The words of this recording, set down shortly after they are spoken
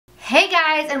Hey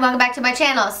guys, and welcome back to my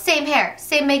channel. Same hair,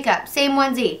 same makeup, same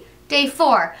onesie. Day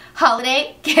 4,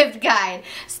 holiday gift guide.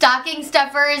 Stocking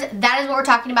stuffers, that is what we're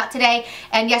talking about today.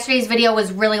 And yesterday's video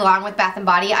was really long with Bath &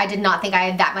 Body. I did not think I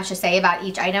had that much to say about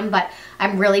each item, but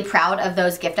I'm really proud of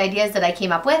those gift ideas that I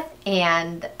came up with,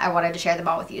 and I wanted to share them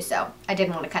all with you, so I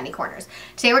didn't want to cut any corners.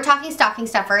 Today we're talking stocking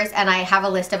stuffers, and I have a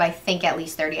list of, I think, at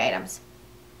least 30 items.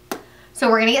 So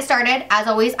we're gonna get started. As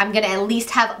always, I'm gonna at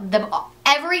least have them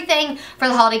everything for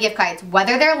the holiday gift guides,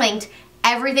 whether they're linked,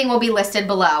 everything will be listed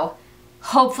below.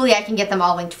 Hopefully I can get them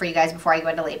all linked for you guys before I go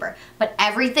into labor. But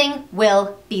everything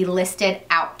will be listed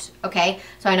out, okay?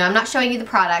 So I know I'm not showing you the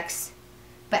products,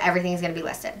 but everything is gonna be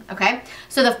listed, okay?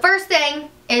 So the first thing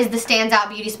is the Stands Out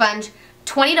Beauty Sponge,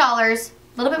 $20,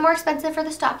 a little bit more expensive for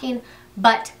the stocking,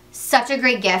 but such a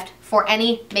great gift for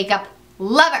any makeup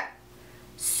lover.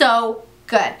 So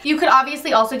good. You could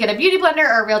obviously also get a beauty blender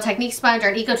or a Real Technique sponge or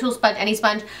an Eco Tool sponge, any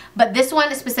sponge, but this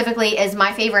one specifically is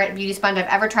my favorite beauty sponge I've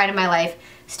ever tried in my life.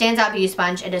 Stands Out Beauty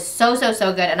Sponge. It is so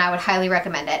good, and I would highly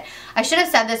recommend it. I should have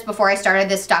said this before I started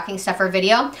this stocking stuffer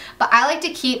video, but I like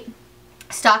to keep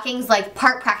stockings like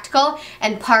part practical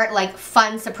and part like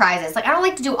fun surprises. Like I don't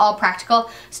like to do all practical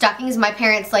stockings. My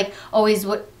parents like always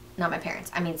would, not my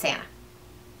parents, I mean Santa.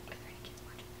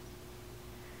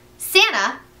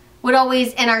 Santa would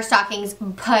always in our stockings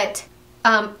put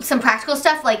some practical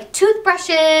stuff like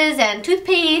toothbrushes and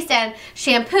toothpaste and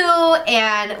shampoo,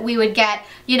 and we would get,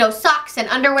 you know, socks and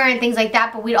underwear and things like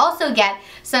that, but we'd also get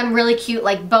some really cute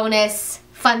like bonus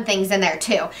fun things in there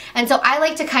too. And so I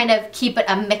like to kind of keep it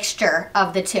a mixture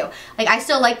of the two. Like I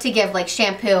still like to give like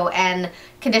shampoo and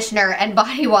conditioner and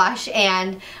body wash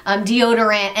and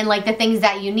deodorant and like the things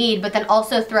that you need, but then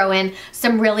also throw in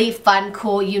some really fun,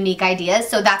 cool, unique ideas.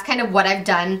 So that's kind of what I've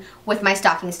done with my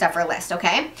stocking stuffer list,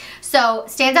 okay? So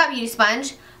Stands Out Beauty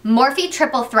Sponge, Morphe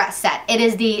Triple Threat Set. It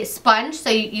is the sponge, so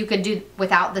you could do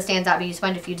without the Stands Out Beauty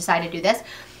Sponge if you decide to do this.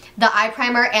 The eye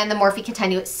primer and the Morphe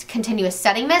Continuous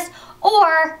Setting Mist,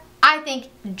 or I think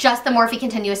just the Morphe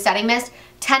Continuous Setting Mist,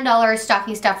 $10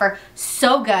 stocking stuffer,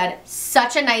 so good,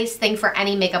 such a nice thing for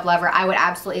any makeup lover. I would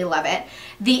absolutely love it.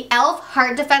 The e.l.f.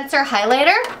 Heart Defensor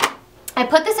Highlighter. I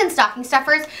put this in stocking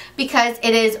stuffers because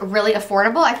it is really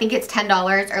affordable. I think it's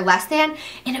 $10 or less than,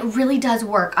 and it really does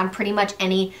work on pretty much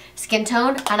any skin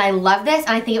tone, and I love this,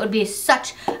 and I think it would be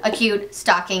such a cute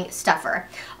stocking stuffer.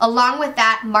 Along with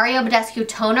that, Mario Badescu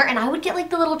Toner, and I would get like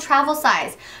the little travel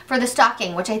size for the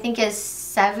stocking, which I think is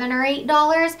 $7 or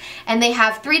 $8, and they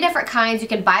have 3 different kinds. You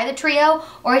can buy the trio,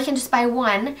 or you can just buy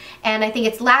one, and I think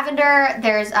it's lavender,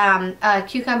 there's a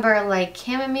cucumber like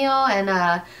chamomile, and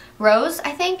a rose,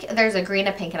 I think. There's a green,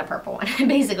 a pink, and a purple one.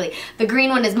 Basically, the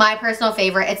green one is my personal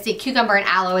favorite. It's the cucumber and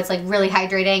aloe. It's like really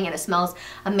hydrating and it smells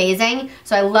amazing.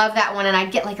 So I love that one, and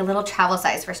I'd get like a little travel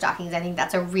size for stockings. I think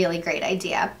that's a really great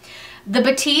idea. The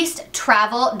Batiste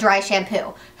Travel Dry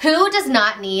Shampoo. Who does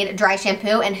not need dry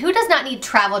shampoo, and who does not need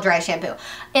travel dry shampoo?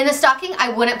 In the stocking, I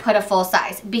wouldn't put a full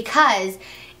size because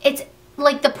it's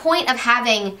like the point of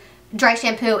having dry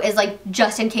shampoo is like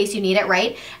just in case you need it,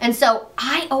 right? And so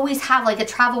I always have like a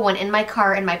travel one in my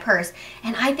car, in my purse,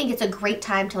 and I think it's a great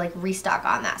time to like restock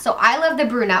on that. So I love the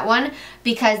brunette one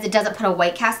because it doesn't put a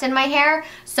white cast in my hair,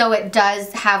 so it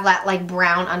does have that like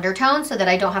brown undertone so that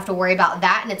I don't have to worry about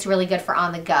that, and it's really good for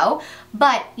on the go.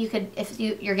 But you could, if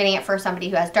you're getting it for somebody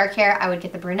who has dark hair, I would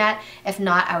get the brunette. If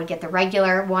not, I would get the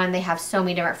regular one. They have so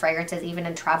many different fragrances even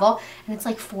in travel, and it's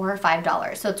like $4 or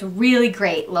 $5, so it's a really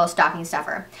great little stocking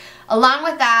stuffer. Along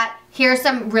with that, here's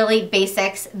some really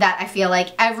basics that I feel like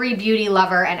every beauty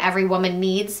lover and every woman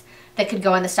needs that could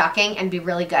go in the stocking and be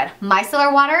really good.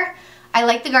 Micellar water. I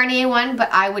like the Garnier one, but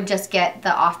I would just get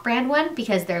the off-brand one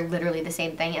because they're literally the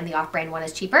same thing, and the off-brand one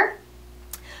is cheaper.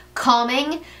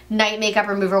 Calming night makeup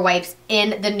remover wipes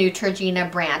in the Neutrogena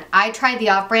brand. I tried the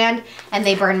off-brand and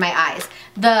they burned my eyes.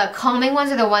 The calming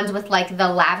ones are the ones with like the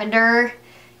lavender,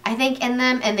 I think, in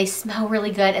them, and they smell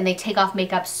really good and they take off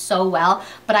makeup so well,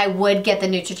 but I would get the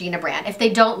Neutrogena brand. If they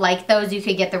don't like those, you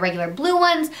could get the regular blue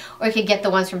ones, or you could get the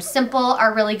ones from Simple,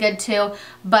 are really good too,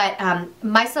 but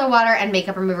micellar water and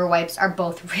makeup remover wipes are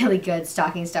both really good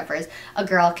stocking stuffers. A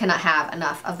girl cannot have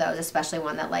enough of those, especially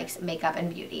one that likes makeup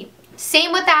and beauty.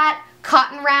 Same with that,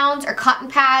 cotton rounds or cotton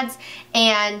pads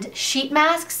and sheet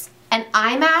masks and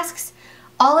eye masks.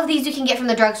 All of these you can get from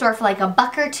the drugstore for like $1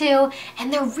 or $2,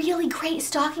 and they're really great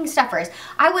stocking stuffers.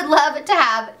 I would love to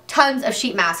have tons of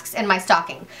sheet masks in my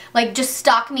stocking. Like just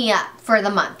stock me up for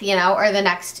the month, you know, or the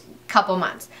next couple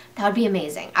months. That would be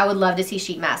amazing. I would love to see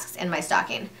sheet masks in my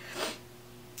stocking.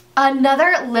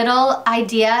 Another little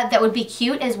idea that would be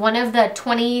cute is one of the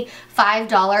 $25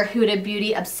 Huda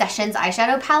Beauty Obsessions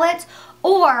eyeshadow palettes,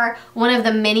 or one of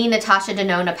the mini Natasha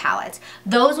Denona palettes.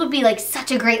 Those would be like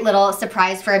such a great little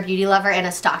surprise for a beauty lover in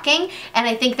a stocking, and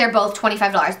I think they're both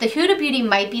 $25. The Huda Beauty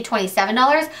might be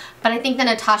 $27, but I think the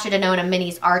Natasha Denona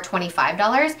minis are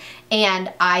 $25,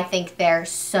 and I think they're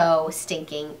so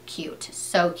stinking cute.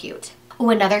 So cute. Oh,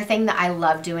 another thing that I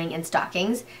love doing in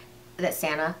stockings, that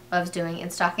Santa loves doing in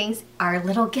stockings, are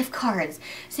little gift cards.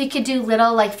 So you could do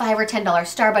little like $5 or $10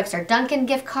 Starbucks or Dunkin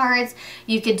gift cards.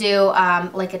 You could do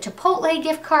like a Chipotle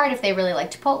gift card if they really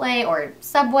like Chipotle, or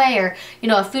Subway, or you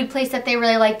know, a food place that they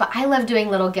really like. But I love doing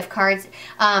little gift cards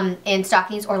in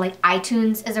stockings, or like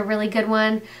iTunes is a really good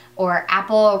one, or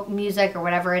Apple Music, or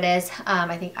whatever it is.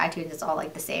 I think iTunes is all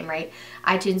like the same, right?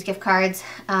 iTunes gift cards.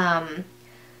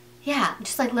 Yeah,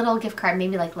 just like little gift card,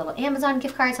 maybe like little Amazon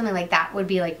gift card, something like that would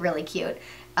be like really cute.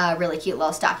 Really cute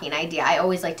little stocking idea. I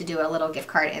always like to do a little gift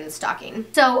card in the stocking.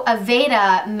 So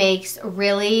Aveda makes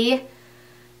really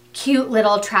cute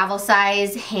little travel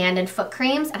size hand and foot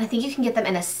creams, and I think you can get them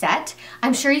in a set.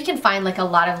 I'm sure you can find like a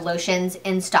lot of lotions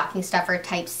in stocking stuffer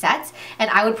type sets, and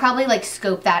I would probably like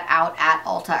scope that out at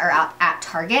Ulta or out at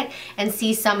Target and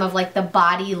see some of like the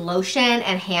body lotion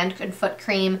and hand and foot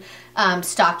cream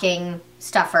stocking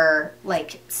stuffer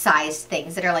like size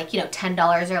things that are like, you know,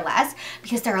 $10 or less,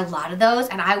 because there are a lot of those,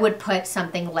 and I would put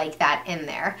something like that in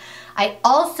there. I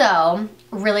also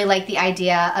really like the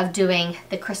idea of doing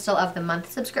the Crystal of the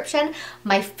Month subscription.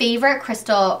 My favorite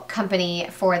crystal company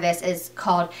for this is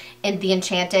called The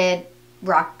Enchanted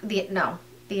Rock,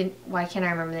 why can't I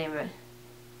remember the name of it?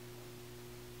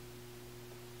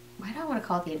 Why do I want to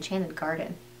call it The Enchanted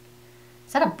Garden?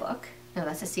 Is that a book? No,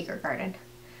 that's a secret garden.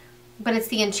 But it's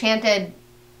the Enchanted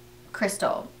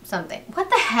Crystal something. What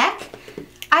the heck?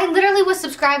 I literally was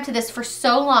subscribed to this for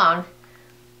so long.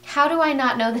 How do I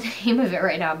not know the name of it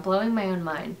right now? I'm blowing my own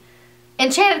mind.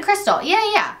 Enchanted Crystal.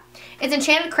 Yeah. It's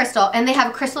Enchanted Crystal, and they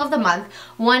have a Crystal of the Month.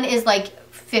 One is like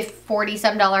 $40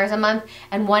 some a month,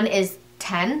 and one is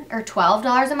 $10 or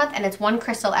 $12 a month, and it's one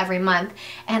crystal every month.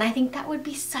 And I think that would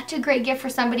be such a great gift for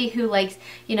somebody who likes,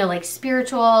 you know, like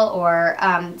spiritual or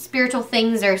spiritual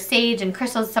things, or sage and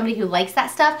crystals, somebody who likes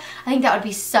that stuff. I think that would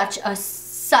be such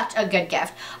a good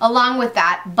gift. Along with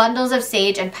that, bundles of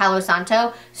sage and Palo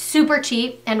Santo, super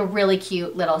cheap and really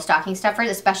cute little stocking stuffers,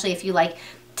 especially if you like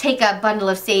take a bundle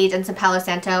of sage and some Palo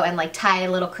Santo and like tie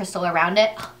a little crystal around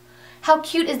it. How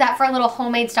cute is that for a little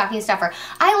homemade stocking stuffer?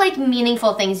 I like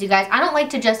meaningful things, you guys. I don't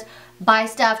like to just buy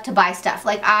stuff to buy stuff.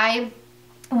 Like, I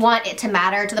want it to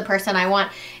matter to the person. I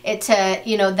want it to,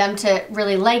 you know, them to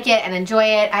really like it and enjoy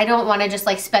it. I don't want to just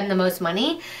like spend the most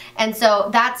money. And so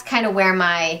that's kind of where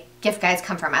my gift guides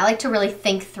come from. I like to really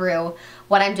think through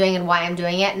what I'm doing and why I'm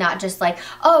doing it, not just like,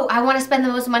 oh, I want to spend the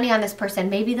most money on this person.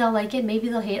 Maybe they'll like it, maybe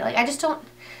they'll hate it. Like, I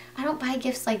don't buy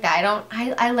gifts like that.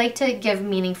 I like to give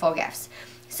meaningful gifts.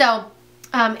 So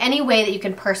any way that you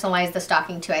can personalize the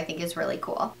stocking too, I think is really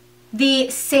cool. The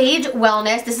Sage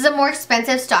Wellness, this is a more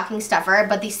expensive stocking stuffer,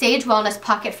 but the Sage Wellness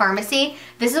Pocket Pharmacy,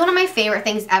 this is one of my favorite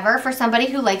things ever for somebody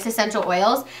who likes essential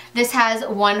oils. This has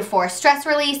one for stress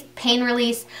release, pain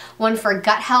release, one for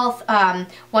gut health,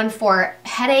 one for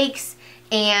headaches,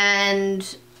 and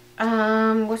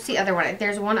what's the other one?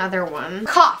 There's one other one.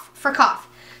 For cough.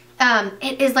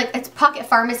 It is like, it's Pocket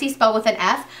Pharmacy spelled with an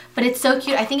F, but it's so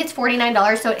cute. I think it's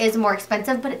 $49, so it is more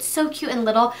expensive, but it's so cute and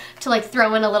little to like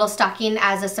throw in a little stocking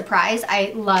as a surprise.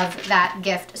 I love that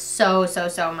gift so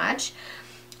much.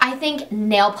 I think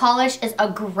nail polish is a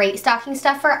great stocking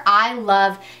stuffer. I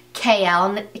love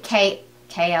KL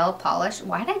polish.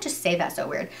 Why did I just say that so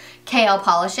weird? KL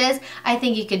polishes. I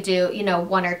think you could do, you know,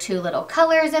 one or two little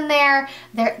colors in there.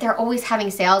 They're always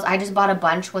having sales. I just bought a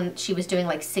bunch when she was doing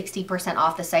like 60%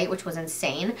 off the site, which was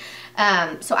insane.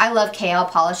 So I love KL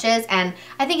polishes, and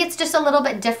I think it's just a little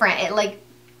bit different.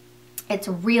 It's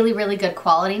really good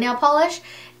quality nail polish,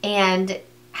 and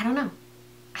I don't know.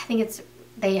 I think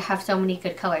they have so many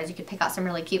good colors. You could pick out some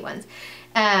really cute ones.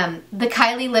 The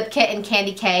Kylie Lip Kit in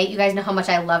Candy K. You guys know how much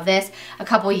I love this. A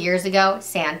couple years ago,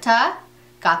 Santa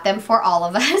got them for all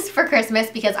of us for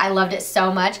Christmas because I loved it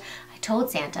so much. I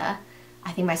told Santa,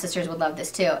 I think my sisters would love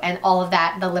this too. And all of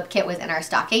that, the lip kit was in our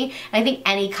stocking. And I think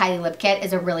any Kylie lip kit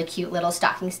is a really cute little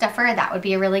stocking stuffer. That would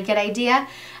be a really good idea.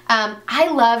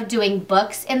 I love doing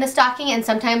books in the stocking, and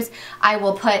sometimes I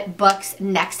will put books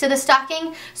next to the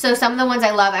stocking. So some of the ones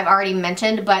I love I've already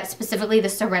mentioned, but specifically The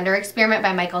Surrender Experiment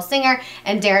by Michael Singer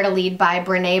and Dare to Lead by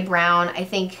Brene Brown. I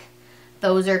think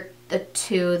those are the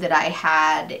two that I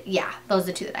had. Yeah, those are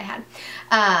the two that I had.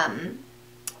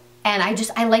 And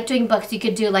I like doing books. You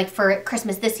could do like for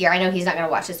Christmas this year. I know he's not going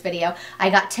to watch this video. I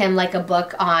got Tim like a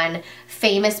book on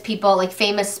famous people, like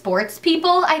famous sports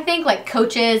people, I think, like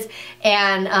coaches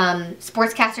and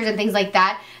sportscasters and things like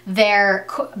that. Their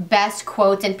best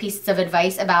quotes and pieces of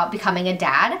advice about becoming a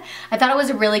dad. I thought it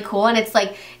was really cool, and it's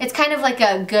kind of like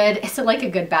it's like a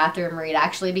good bathroom read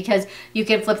actually, because you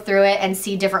can flip through it and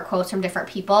see different quotes from different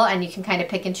people, and you can kind of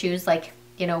pick and choose like,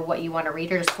 you know, what you want to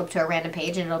read, or just flip to a random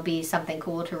page and it'll be something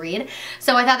cool to read.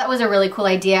 So I thought that was a really cool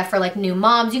idea for like new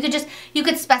moms. You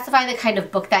could specify the kind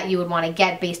of book that you would want to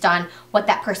get based on what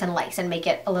that person likes and make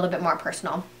it a little bit more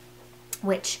personal,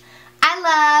 which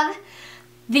I love.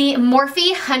 The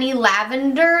Morphe Honey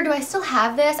Lavender, do I still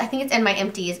have this? I think it's in my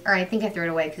empties, or I think I threw it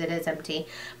away because it is empty.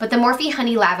 But the Morphe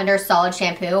Honey Lavender Solid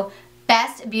Shampoo,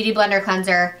 best beauty blender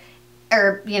cleanser,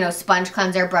 or, you know, sponge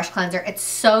cleanser, brush cleanser. It's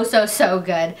so, so, so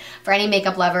good for any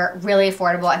makeup lover. Really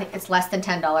affordable. I think it's less than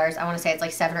 $10. I want to say it's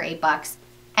like $7 or $8.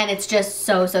 And it's just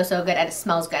so, so, so good, and it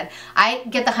smells good. I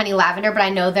get the Honey Lavender, but I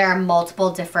know there are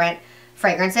multiple different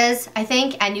fragrances, I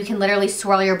think, and you can literally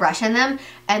swirl your brush in them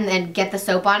and then get the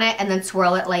soap on it and then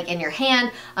swirl it like in your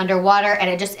hand underwater,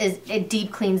 and it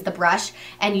deep cleans the brush,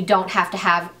 and you don't have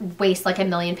to waste like a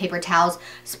million paper towels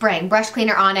spraying brush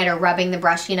cleaner on it or rubbing the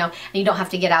brush, you know, and you don't have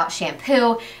to get out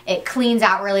shampoo. It cleans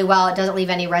out really well. It doesn't leave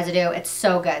any residue. It's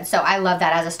so good. So I love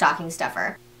that as a stocking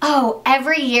stuffer. Oh,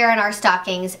 every year in our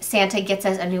stockings, Santa gets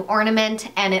us a new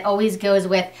ornament, and it always goes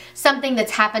with something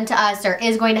that's happened to us or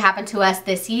is going to happen to us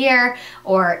this year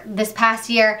or this past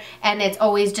year, and it's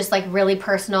always just like really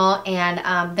personal,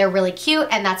 and they're really cute,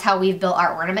 and that's how we've built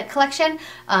our ornament collection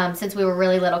since we were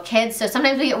really little kids. So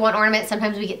sometimes we get one ornament,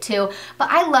 sometimes we get two, but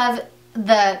I love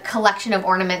the collection of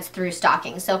ornaments through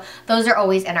stockings. So those are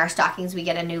always in our stockings. We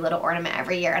get a new little ornament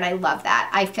every year, and I love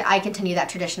that. I continue that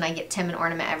tradition. I get Tim an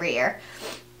ornament every year.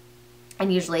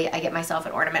 And usually I get myself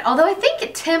an ornament. Although I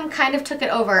think Tim kind of took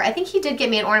it over. I think he did get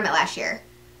me an ornament last year.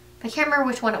 I can't remember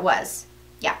which one it was.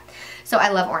 Yeah. So I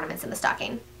love ornaments in the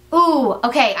stocking. Ooh,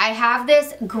 okay, I have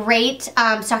this great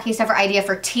stocking stuffer idea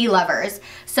for tea lovers.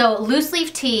 So loose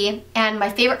leaf tea, and my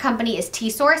favorite company is Tea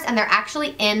Source, and they're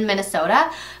actually in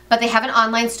Minnesota, but they have an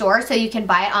online store so you can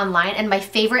buy it online, and my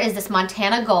favorite is this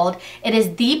Montana Gold. It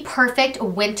is the perfect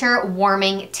winter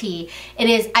warming tea.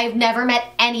 I've never met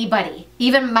anybody,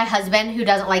 even my husband who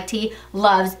doesn't like tea,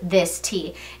 loves this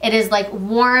tea. It is like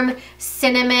warm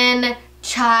cinnamon,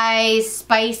 chai,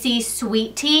 spicy,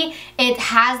 sweet tea. It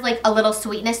has like a little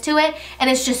sweetness to it, and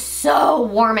it's just so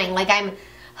warming. Like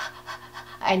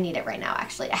I need it right now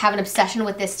actually. I have an obsession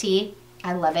with this tea.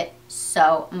 I love it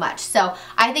so much. So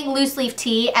I think loose leaf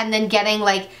tea, and then getting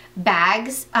like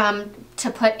bags to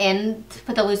put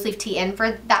the loose leaf tea in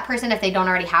for that person if they don't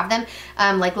already have them,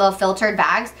 like little filtered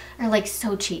bags are like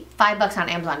so cheap. $5 on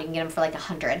Amazon, you can get them for like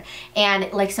 100.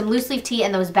 And like some loose leaf tea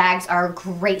in those bags are a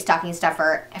great stocking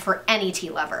stuffer for any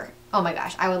tea lover. Oh my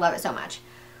gosh, I would love it so much.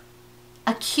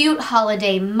 A cute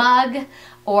holiday mug,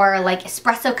 or like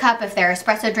espresso cup if they're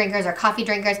espresso drinkers or coffee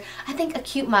drinkers. I think a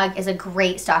cute mug is a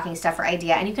great stocking stuffer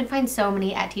idea, and you can find so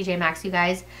many at TJ Maxx, you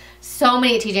guys. So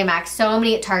many at TJ Maxx, so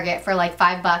many at Target for like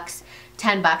 $5,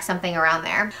 $10, something around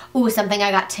there. Ooh, something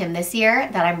I got Tim this year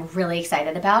that I'm really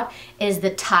excited about is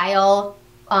the tile,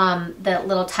 the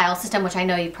little tile system, which I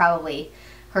know you've probably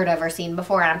heard of or seen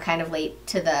before, and I'm kind of late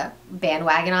to the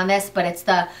bandwagon on this, but it's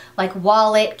the like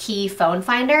wallet key phone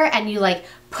finder, and you like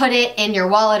put it in your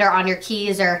wallet or on your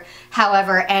keys or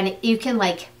however, and you can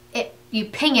like you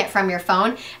ping it from your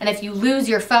phone, and if you lose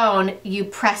your phone, you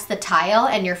press the tile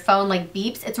and your phone like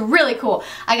beeps. It's really cool.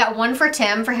 I got one for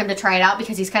Tim for him to try it out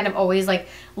because he's kind of always like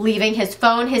leaving his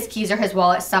phone, his keys, or his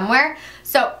wallet somewhere.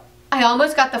 So I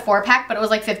almost got the 4-pack, but it was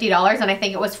like $50, and I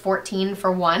think it was $14 for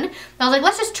one. And I was like,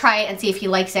 let's just try it and see if he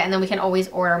likes it, and then we can always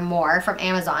order more from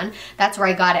Amazon. That's where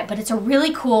I got it. But it's a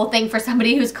really cool thing for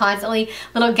somebody who's constantly,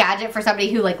 little gadget for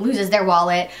somebody who like loses their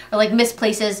wallet or like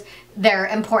misplaces their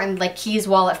important like keys,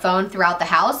 wallet, phone throughout the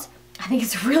house. I think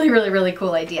it's a really, really, really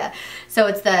cool idea. So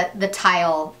it's the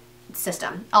tile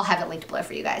system. I'll have it linked below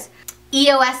for you guys.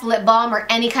 EOS lip balm, or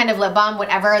any kind of lip balm,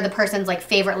 whatever the person's like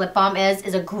favorite lip balm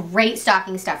is a great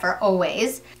stocking stuffer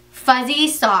always. Fuzzy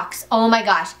socks. Oh my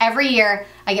gosh, every year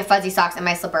I get fuzzy socks in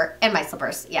my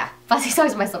slippers. Yeah, fuzzy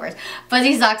socks in my slippers.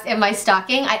 Fuzzy socks in my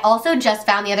stocking. I also just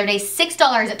found the other day $6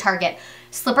 at Target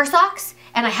slipper socks,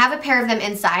 and I have a pair of them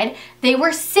inside. They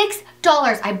were $6.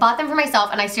 I bought them for myself,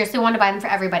 and I seriously wanted to buy them for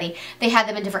everybody. They had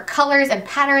them in different colors and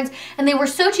patterns, and they were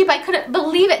so cheap I couldn't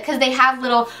believe it, because they have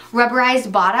little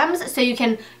rubberized bottoms, so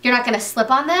you're not gonna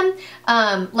slip on them,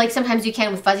 like sometimes you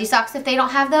can with fuzzy socks if they don't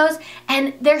have those.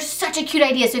 And they're such a cute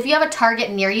idea. So if you have a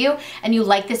Target near you and you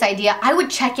like this idea, I would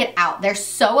check it out. They're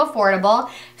so affordable,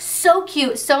 so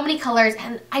cute, so many colors,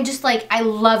 and I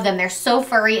love them. They're so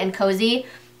furry and cozy.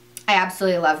 I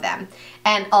absolutely love them.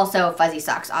 And also fuzzy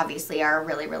socks obviously are a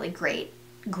really, really great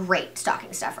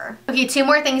stocking stuffer. Okay, 2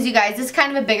 more things, you guys. This is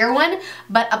kind of a bigger one,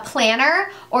 but a planner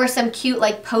or some cute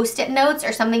like post-it notes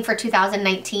or something for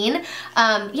 2019.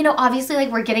 You know, obviously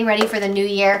like we're getting ready for the new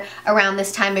year around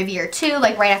this time of year too,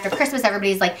 like right after Christmas,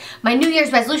 everybody's like, my New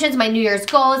Year's resolutions, my New Year's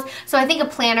goals. So I think a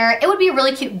planner, it would be a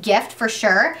really cute gift for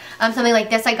sure. Something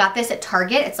like this, I got this at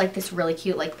Target. It's like this really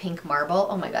cute like pink marble.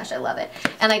 Oh my gosh, I love it.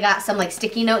 And I got some like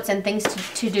sticky notes and things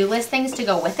to-do list things to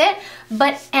go with it.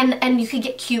 But, and you could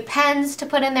get cute pens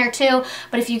to put in there too,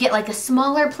 but if you get like a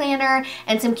smaller planner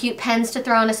and some cute pens to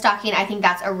throw in a stocking, I think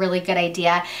that's a really good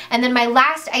idea. And then my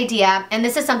last idea, and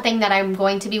this is something that I'm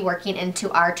going to be working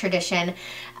into our tradition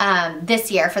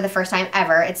this year for the first time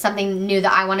ever. It's something new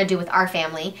that I want to do with our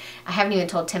family. I haven't even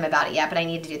told Tim about it yet, but I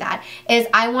need to do that. Is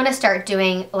I want to start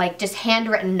doing like just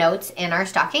handwritten notes in our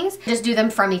stockings. Just do them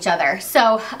from each other.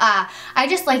 So I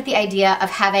just like the idea of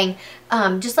having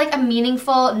just like a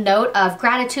meaningful note of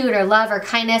gratitude or love or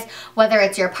kindness, whether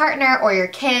it's your partner or your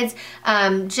kids,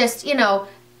 just, you know,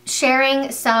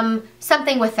 sharing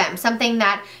something with them, something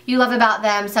that you love about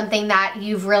them, something that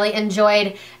you've really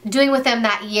enjoyed doing with them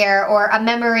that year, or a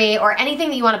memory, or anything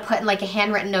that you want to put in like a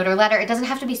handwritten note or letter. It doesn't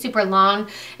have to be super long.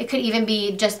 It could even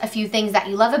be just a few things that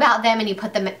you love about them, and you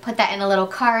put that in a little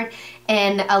card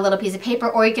in a little piece of paper,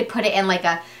 or you could put it in like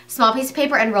a small piece of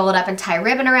paper and roll it up and tie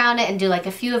ribbon around it and do like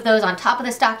a few of those on top of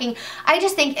the stocking. I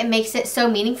just think it makes it so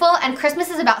meaningful, and Christmas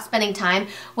is about spending time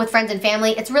with friends and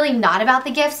family. It's really not about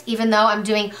the gifts, even though I'm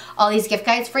doing all these gift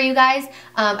guides for you guys.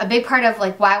 A big part of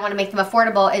like why I want to make them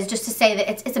affordable is just to say that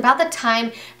it's about the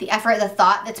time, the effort, the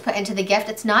thought that's put into the gift.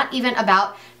 It's not even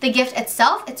about the gift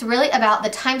itself. It's really about the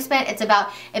time spent. It's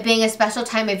about it being a special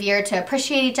time of year to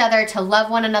appreciate each other, to love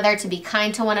one another, to be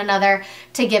kind to one another,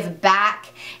 to give back.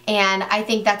 And I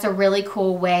think that's a really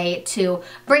cool way to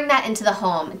bring that into the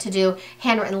home, to do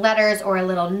handwritten letters or a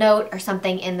little note or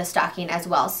something in the stocking as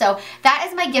well. So that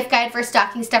is my gift guide for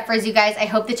stocking stuffers, you guys. I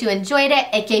hope that you enjoyed it.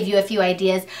 It gave you a few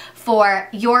ideas for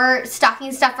your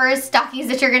stocking stuffers, stockings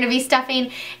that you're going to be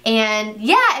stuffing. And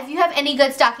yeah, if you have any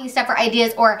good stocking stuffer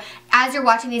ideas, or as you're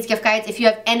watching these gift guides, if you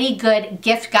have any good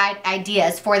gift guide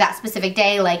ideas for that specific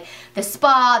day, like the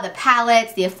spa, the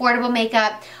palettes, the affordable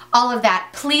makeup, all of that,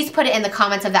 please put it in the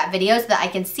comments of that video so that I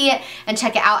can see it and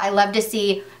check it out. I love to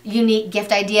see unique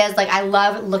gift ideas. Like, I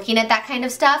love looking at that kind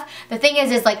of stuff. The thing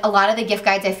is like a lot of the gift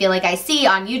guides I feel like I see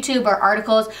on YouTube or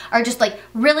articles are just like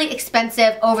really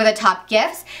expensive, over the top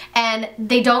gifts, and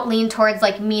they don't lean towards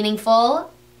like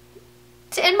meaningful,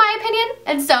 in my opinion.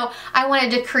 And so I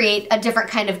wanted to create a different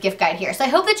kind of gift guide here. So I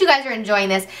hope that you guys are enjoying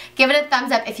this. Give it a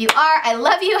thumbs up if you are. I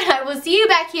love you, and I will see you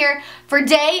back here for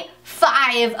day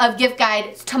 5 of gift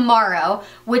guides tomorrow,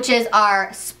 which is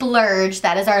our splurge.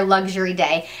 That is our luxury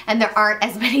day. And there aren't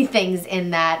as many things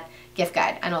in that gift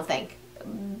guide, I don't think.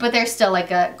 But there's still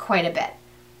like quite a bit.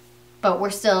 But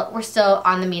we're still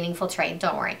on the meaningful train.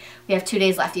 Don't worry. We have 2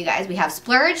 days left, you guys. We have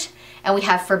splurge and we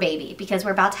have for baby, because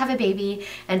we're about to have a baby,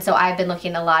 and so I've been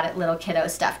looking a lot at little kiddo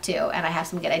stuff too, and I have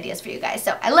some good ideas for you guys.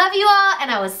 So I love you all, and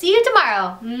I will see you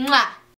tomorrow. Mwah!